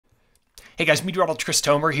Hey guys, Meteorologist Chris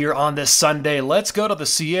Tomer here on this Sunday. Let's go to the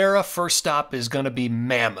Sierra. First stop is going to be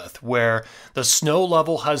Mammoth, where the snow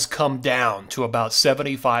level has come down to about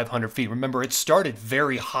 7,500 feet. Remember, it started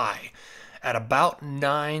very high at about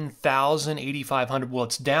 9,000, 8,500. Well,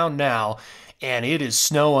 it's down now, and it is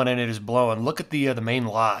snowing and it is blowing. Look at the main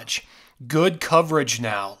lodge. Good coverage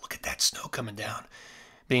now. Look at that snow coming down,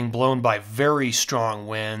 being blown by very strong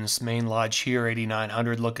winds. Main lodge here,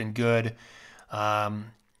 8,900, looking good.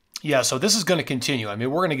 Yeah, so this is going to continue. I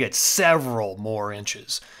mean, we're going to get several more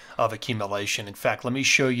inches of accumulation. In fact, let me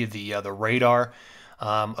show you the radar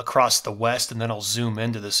across the west, and then I'll zoom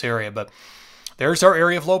into this area. But there's our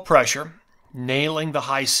area of low pressure, nailing the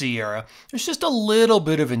high Sierra. There's just a little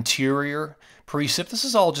bit of interior precip. This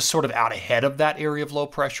is all just sort of out ahead of that area of low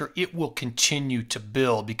pressure. It will continue to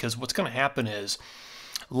build because what's going to happen is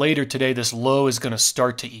later today, this low is going to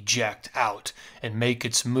start to eject out and make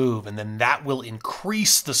its move, and then that will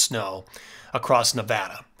increase the snow across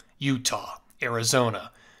Nevada, Utah, Arizona,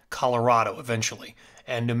 Colorado eventually,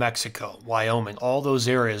 and New Mexico, Wyoming. All those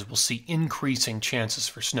areas will see increasing chances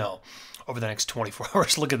for snow over the next 24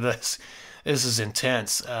 hours. Look at this. This is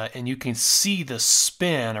intense, and you can see the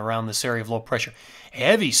spin around this area of low pressure.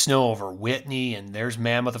 Heavy snow over Whitney, and there's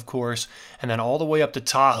Mammoth, of course, and then all the way up to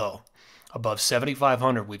Tahoe. Above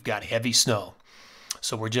 7,500, we've got heavy snow.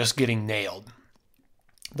 So we're just getting nailed.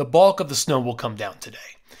 The bulk of the snow will come down today.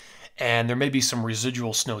 And there may be some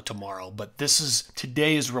residual snow tomorrow, but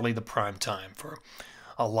today is really the prime time for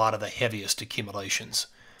a lot of the heaviest accumulations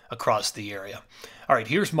across the area. All right,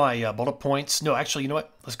 here's my bullet points. No, actually, you know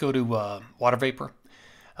what? Let's go to water vapor.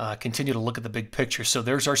 Continue to look at the big picture. So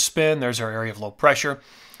there's our spin. There's our area of low pressure.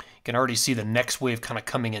 You can already see the next wave kind of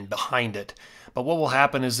coming in behind it. But what will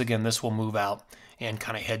happen is, again, this will move out and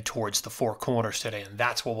kind of head towards the four corners today, and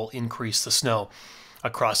that's what will increase the snow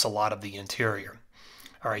across a lot of the interior.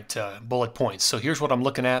 All right, bullet points. So here's what I'm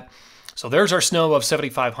looking at. So there's our snow of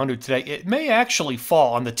 7,500 today. It may actually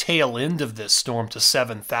fall on the tail end of this storm to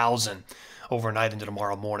 7,000 overnight into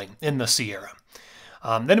tomorrow morning in the Sierra.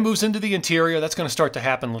 Then it moves into the interior. That's going to start to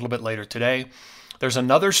happen a little bit later today. There's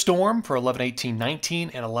another storm for 11, 18,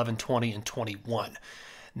 19, and 11, 20, and 21.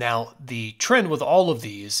 Now, the trend with all of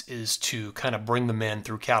these is to kind of bring them in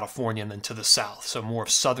through California and then to the south, so more of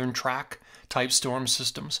southern track type storm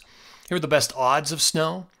systems. Here are the best odds of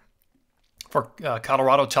snow for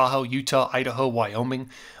Colorado, Tahoe, Utah, Idaho, Wyoming,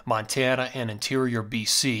 Montana, and interior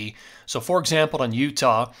BC. So, for example, in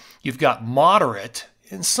Utah, you've got moderate,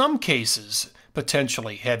 in some cases,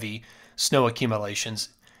 potentially heavy snow accumulations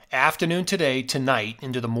afternoon today, tonight,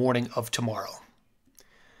 into the morning of tomorrow.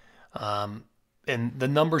 And the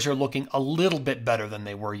numbers are looking a little bit better than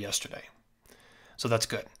they were yesterday. So that's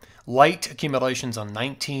good. Light accumulations on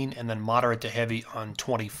 19 and then moderate to heavy on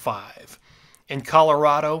 25. In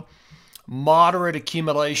Colorado, moderate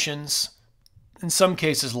accumulations, in some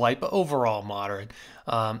cases light, but overall moderate.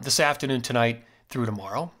 This afternoon, tonight, through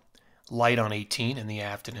tomorrow. Light on 18 in the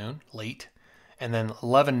afternoon, late. And then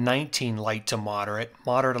 11:19 light to moderate,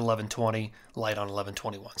 moderate 11:20, light on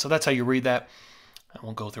 11:21. So that's how you read that. I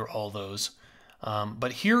won't go through all those.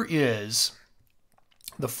 But here is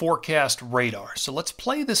the forecast radar. So let's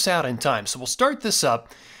play this out in time. So we'll start this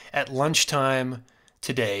up at lunchtime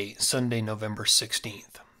today, Sunday, November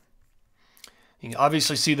 16th. You can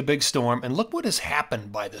obviously see the big storm, and look what has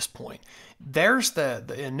happened by this point. There's the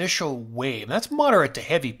initial wave. That's moderate to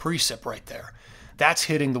heavy precip right there. That's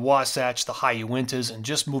hitting the Wasatch, the high Uintas, and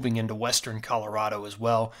just moving into western Colorado as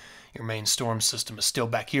well. Your main storm system is still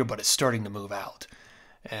back here, but it's starting to move out,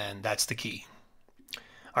 and that's the key.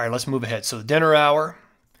 All right, let's move ahead. So the dinner hour,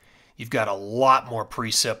 you've got a lot more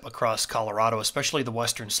precip across Colorado, especially the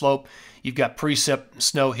western slope. You've got precip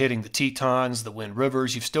snow hitting the Tetons, the Wind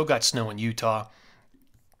Rivers. You've still got snow in Utah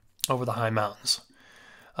over the high mountains.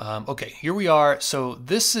 Okay, here we are. So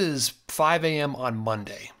this is 5 a.m. on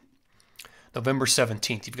Monday, November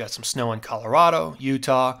 17th. You've got some snow in Colorado,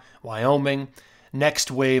 Utah, Wyoming. Next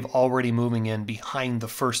wave already moving in behind the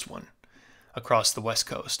first one across the west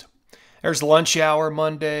coast. There's lunch hour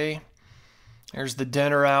Monday. There's the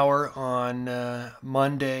dinner hour on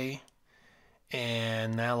Monday.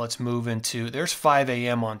 And now let's move into, there's 5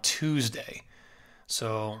 a.m. on Tuesday.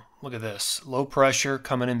 So look at this. Low pressure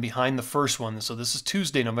coming in behind the first one. So this is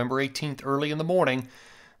Tuesday, November 18th, early in the morning.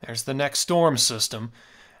 There's the next storm system.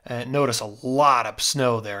 And notice a lot of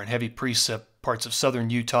snow there and heavy precip, parts of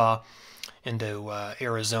southern Utah into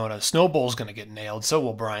Arizona. Snowball's going to get nailed. So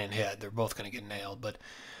will Brian Head. They're both going to get nailed. But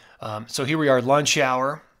so here we are, lunch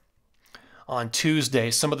hour on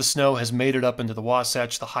Tuesday. Some of the snow has made it up into the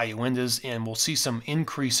Wasatch, the high Uintas, and we'll see some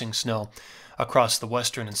increasing snow across the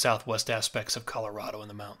western and southwest aspects of Colorado and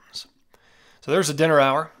the mountains. So there's a dinner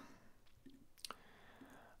hour.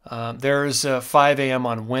 There's 5 a.m.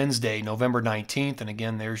 on Wednesday, November 19th. And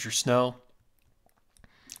again, there's your snow.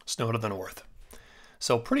 Snow to the north.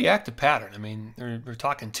 So pretty active pattern. I mean, we're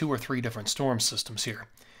talking 2 or 3 different storm systems here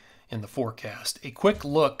in the forecast. A quick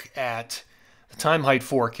look at the time height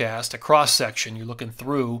forecast, a cross section. You're looking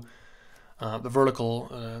through the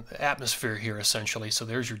vertical atmosphere here, essentially. So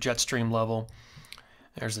there's your jet stream level.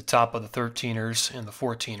 There's the top of the 13ers and the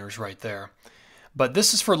 14ers right there. But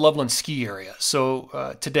this is for Loveland ski area.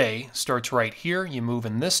 So today starts right here. You move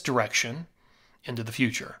in this direction into the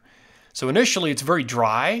future. So initially it's very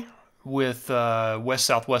dry with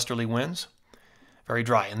west-southwesterly winds. Very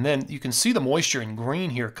dry. And then you can see the moisture in green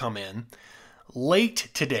here come in late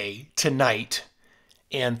today, tonight,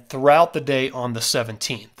 and throughout the day on the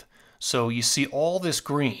 17th. So you see all this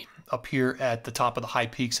green up here at the top of the high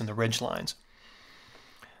peaks and the ridge lines.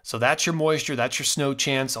 So that's your moisture, that's your snow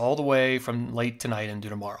chance all the way from late tonight into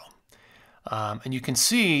tomorrow. And you can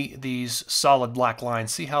see these solid black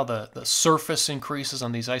lines. See how the surface increases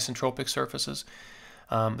on these isentropic surfaces?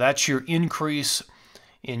 That's your increase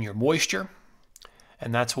in your moisture,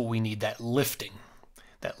 and that's what we need, that lifting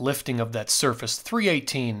of that surface.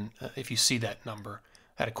 318, if you see that number.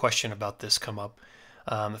 I had a question about this come up.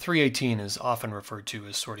 The 318 is often referred to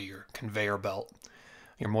as sort of your conveyor belt,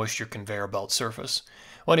 your moisture conveyor belt surface.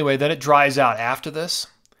 Well, anyway, then it dries out after this,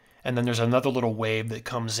 and then there's another little wave that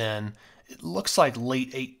comes in. It looks like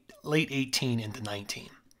late 18 into 19.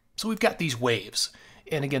 So we've got these waves.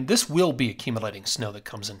 And again, this will be accumulating snow that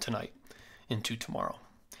comes in tonight into tomorrow.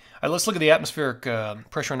 All right, let's look at the atmospheric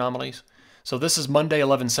pressure anomalies. So this is Monday,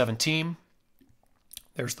 11/17.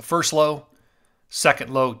 There's the first low,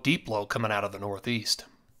 second low, deep low coming out of the northeast.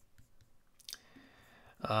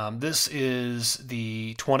 This is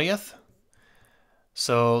the 20th.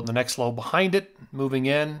 So the next low behind it, moving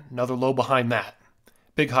in, another low behind that.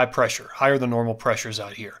 Big high pressure, higher than normal pressures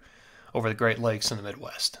out here over the Great Lakes in the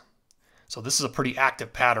Midwest. So this is a pretty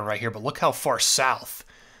active pattern right here, but look how far south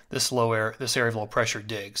this area of low pressure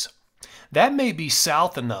digs. That may be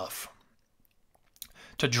south enough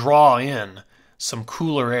to draw in some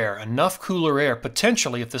cooler air, enough cooler air,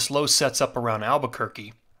 potentially if this low sets up around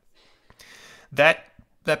Albuquerque, that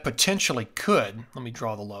potentially could, let me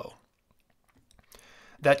draw the low,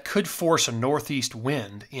 that could force a northeast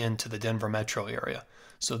wind into the Denver metro area.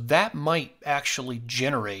 So that might actually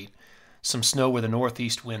generate some snow with a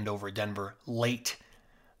northeast wind over Denver late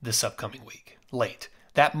this upcoming week. Late.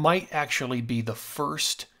 That might actually be the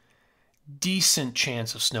first decent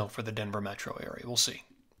chance of snow for the Denver metro area. We'll see.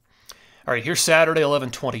 All right, here's Saturday,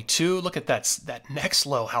 11/22. Look at that next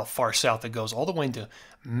low, how far south it goes, all the way into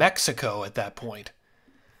Mexico at that point.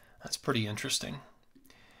 That's pretty interesting.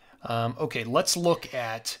 Okay, let's look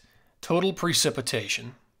at total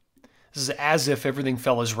precipitation. This is as if everything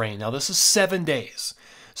fell as rain. Now, this is 7 days.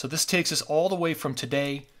 So this takes us all the way from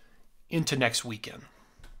today into next weekend.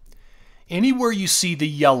 Anywhere you see the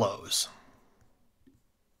yellows,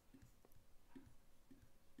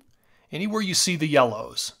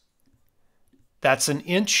 that's an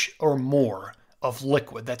inch or more of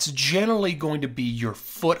liquid. That's generally going to be your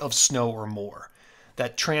foot of snow or more.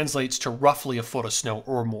 That translates to roughly a foot of snow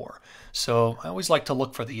or more. So I always like to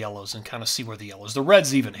look for the yellows and kind of see where the yellows. The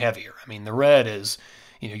red's even heavier. I mean, the red is,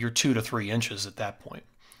 you're 2 to 3 inches at that point.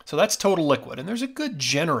 So that's total liquid. And there's a good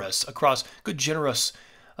generous,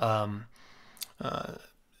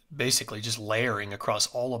 basically just layering across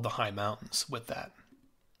all of the high mountains with that.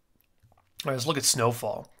 All right, let's look at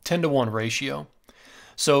snowfall. 10-to-1 ratio.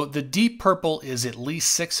 So the deep purple is at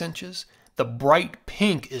least 6 inches. The bright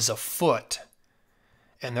pink is a foot.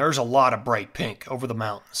 And there's a lot of bright pink over the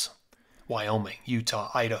mountains. Wyoming,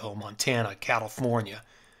 Utah, Idaho, Montana, California,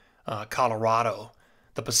 Colorado,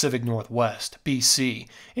 the Pacific Northwest, BC.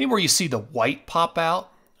 Anywhere you see the white pop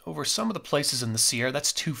out over some of the places in the Sierra,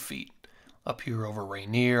 that's 2 feet. Up here over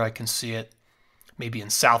Rainier, I can see it. Maybe in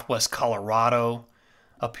southwest Colorado,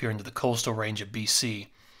 up here into the coastal range of BC.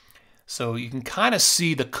 So you can kind of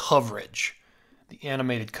see the coverage, the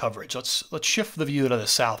animated coverage. Let's shift the view to the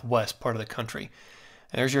southwest part of the country.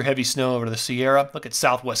 And there's your heavy snow over to the Sierra. Look at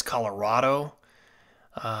southwest Colorado,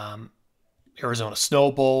 Arizona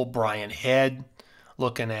Snow Bowl, Bryan Head,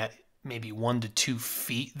 looking at maybe 1 to 2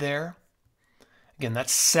 feet there. Again,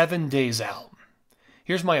 that's 7 days out.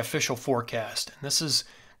 Here's my official forecast. And this is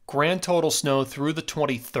grand total snow through the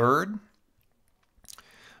 23rd.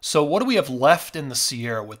 So what do we have left in the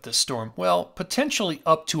Sierra with this storm? Well, potentially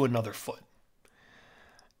up to another foot.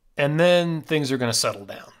 And then things are going to settle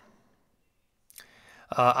down.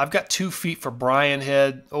 I've got 2 feet for Bryan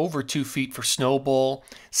Head, over 2 feet for Snow Bowl.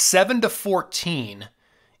 7 to 14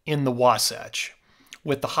 in the Wasatch,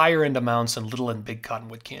 with the higher end amounts in Little and Big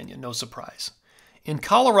Cottonwood Canyon, no surprise. In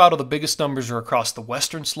Colorado, the biggest numbers are across the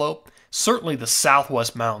western slope, certainly the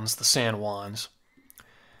southwest mountains, the San Juans.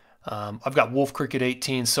 I've got Wolf Creek at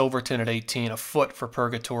 18, Silverton at 18, a foot for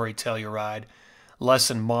Purgatory Telluride,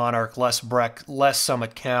 less in Monarch, less Breck, less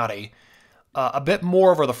Summit County. A bit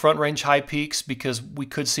more over the Front Range high peaks because we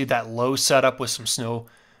could see that low setup with some snow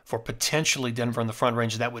for potentially Denver in the Front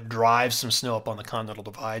Range. That would drive some snow up on the Continental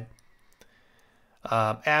Divide.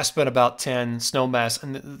 Aspen about 10, Snowmass,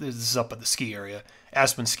 and this is up at the ski area.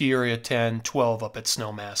 Aspen ski area 10, 12 up at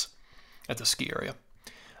Snowmass at the ski area.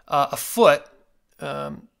 A foot,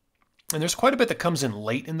 and there's quite a bit that comes in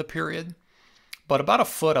late in the period, but about a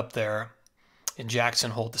foot up there in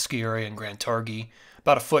Jackson Hole, the ski area, in Grand Targhee.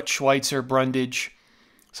 About a foot Schweitzer, Brundage.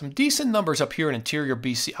 Some decent numbers up here in interior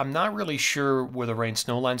BC. I'm not really sure where the rain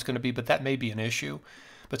snow line is going to be, but that may be an issue.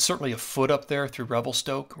 But certainly a foot up there through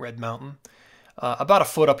Revelstoke, Red Mountain. About a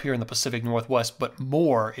foot up here in the Pacific Northwest, but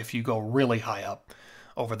more if you go really high up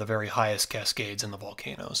over the very highest Cascades and the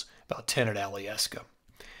volcanoes. About 10 at Alyeska.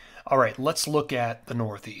 All right, let's look at the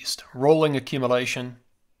Northeast. Rolling accumulation.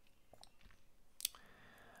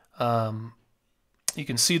 You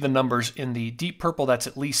can see the numbers in the deep purple, that's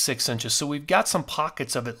at least 6 inches. So we've got some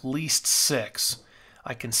pockets of at least 6.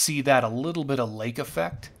 I can see that, a little bit of lake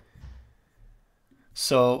effect.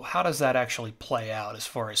 So how does that actually play out as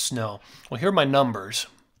far as snow? Well, here are my numbers.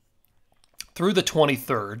 Through the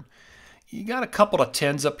 23rd, you got a couple of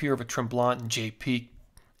 10s up here of a Tremblant and Jay Peak,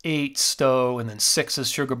 8 Stowe, and then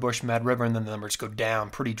 6s Sugar Bush, Mad River, and then the numbers go down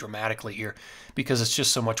pretty dramatically here because it's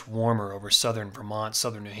just so much warmer over southern Vermont,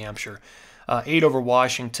 southern New Hampshire. 8 over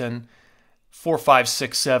Washington, 4, 5,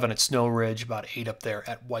 6, 7 at Snow Ridge, about 8 up there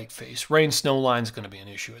at Whiteface. Rain snow line is going to be an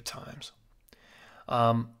issue at times.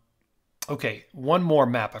 Okay, one more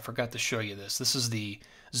map. I forgot to show you this. This is the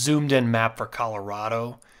zoomed in map for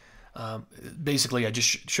Colorado. Basically, I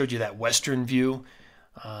just showed you that western view,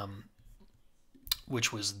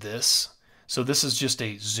 which was this. So this is just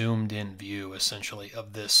a zoomed in view, essentially,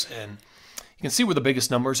 of this. And you can see where the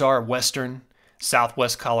biggest numbers are, western,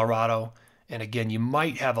 southwest Colorado. And again, you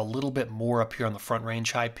might have a little bit more up here on the Front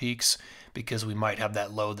Range high peaks because we might have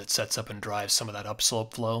that low that sets up and drives some of that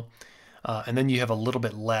upslope flow. And then you have a little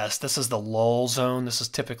bit less. This is the lull zone. This is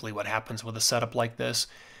typically what happens with a setup like this.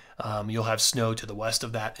 You'll have snow to the west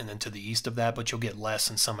of that and then to the east of that, but you'll get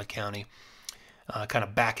less in Summit County, kind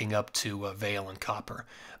of backing up to Vail and Copper.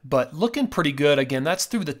 But looking pretty good. Again, that's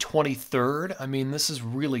through the 23rd. I mean, this is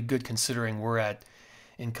really good considering we're at,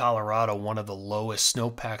 in Colorado, one of the lowest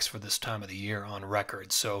snowpacks for this time of the year on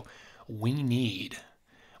record. So we need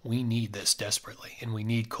this desperately, and we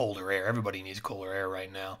need colder air. Everybody needs colder air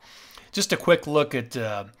right now. Just a quick look at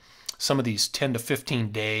some of these 10 to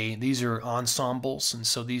 15 day. These are ensembles, and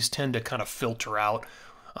so these tend to kind of filter out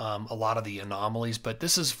a lot of the anomalies. But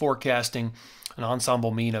this is forecasting an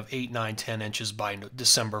ensemble mean of 8, 9, 10 inches by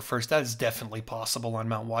December 1st. That is definitely possible on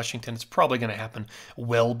Mount Washington. It's probably going to happen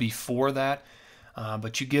well before that.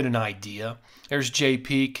 But you get an idea. There's Jay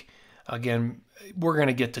Peak. Again, we're going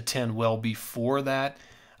to get to 10 well before that.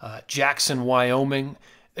 Jackson, Wyoming.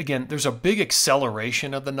 Again, there's a big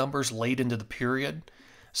acceleration of the numbers late into the period.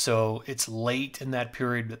 So it's late in that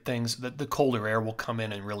period that the colder air will come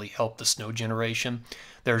in and really help the snow generation.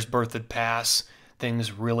 There's Berthoud Pass.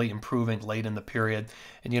 Things really improving late in the period.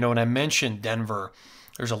 And, when I mentioned Denver,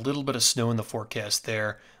 there's a little bit of snow in the forecast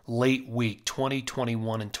there. Late week, 20,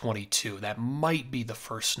 21, and 22. That might be the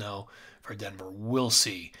first snow for Denver. We'll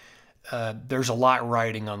see. There's a lot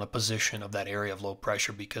riding on the position of that area of low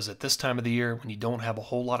pressure because at this time of the year, when you don't have a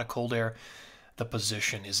whole lot of cold air, the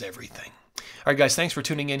position is everything. All right, guys, thanks for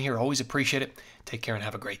tuning in here. Always appreciate it. Take care and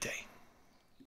have a great day.